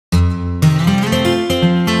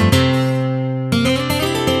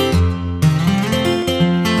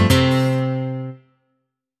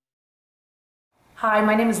Hi,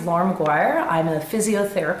 my name is Laura McGuire. I'm a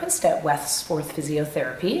physiotherapist at Westforth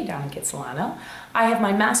Physiotherapy down in Kitsilano. I have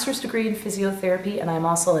my master's degree in physiotherapy and I'm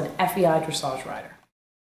also an FEI dressage rider.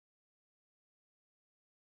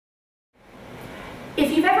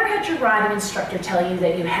 If you've ever had your riding instructor tell you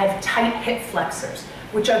that you have tight hip flexors,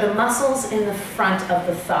 which are the muscles in the front of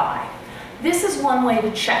the thigh, this is one way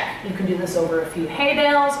to check. You can do this over a few hay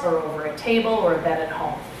bales or over a table or a bed at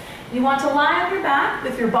home. You want to lie on your back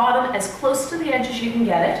with your bottom as close to the edge as you can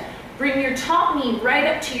get it. Bring your top knee right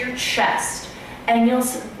up to your chest, and you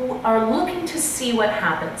are looking to see what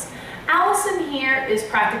happens. Allison here is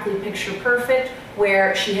practically picture perfect,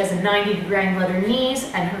 where she has a 90-degree angle at her knees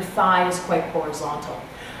and her thigh is quite horizontal.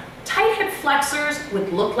 Tight hip flexors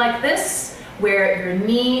would look like this, where your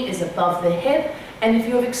knee is above the hip, and if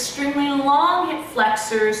you have extremely long hip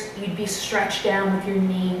flexors, you'd be stretched down with your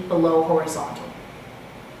knee below horizontal.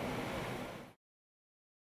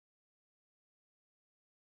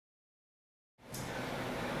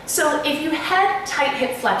 So if you had tight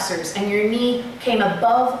hip flexors and your knee came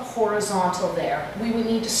above horizontal there, we would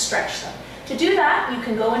need to stretch them. To do that, you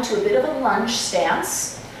can go into a bit of a lunge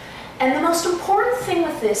stance. And the most important thing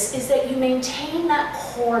with this is that you maintain that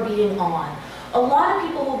core being on. A lot of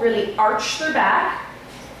people will really arch their back.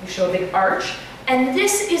 You show a big arch. And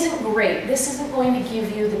this isn't great. This isn't going to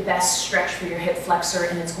give you the best stretch for your hip flexor,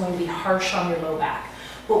 and it's going to be harsh on your low back.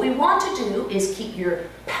 What we want to do is keep your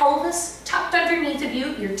pelvis tucked underneath of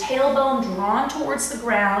you, your tailbone drawn towards the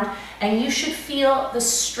ground, and you should feel the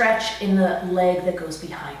stretch in the leg that goes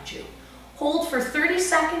behind you. Hold for 30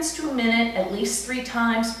 seconds to a minute, at least 3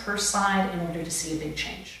 times per side in order to see a big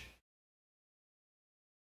change.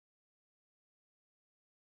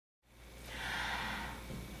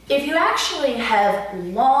 If you actually have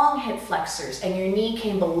long hip flexors and your knee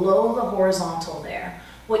came below the horizontal there,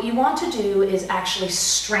 what you want to do is actually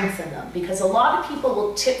strengthen them, because a lot of people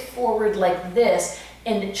will tip forward like this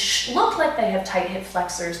and look like they have tight hip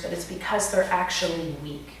flexors, but it's because they're actually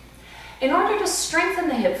weak. In order to strengthen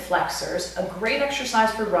the hip flexors, a great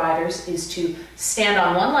exercise for riders is to stand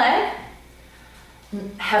on one leg,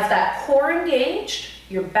 have that core engaged,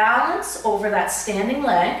 your balance over that standing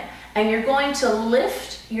leg, and you're going to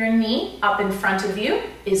lift your knee up in front of you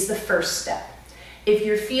is the first step. If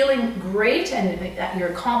you're feeling great and you're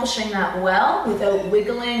accomplishing that well without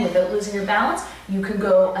wiggling, without losing your balance, you can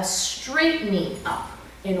go a straight knee up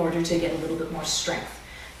in order to get a little bit more strength.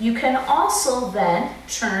 You can also then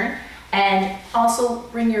turn and also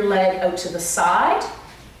bring your leg out to the side,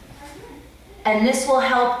 and this will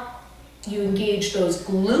help you engage those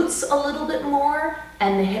glutes a little bit more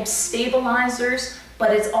and the hip stabilizers,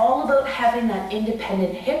 but it's all about having that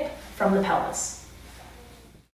independent hip from the pelvis.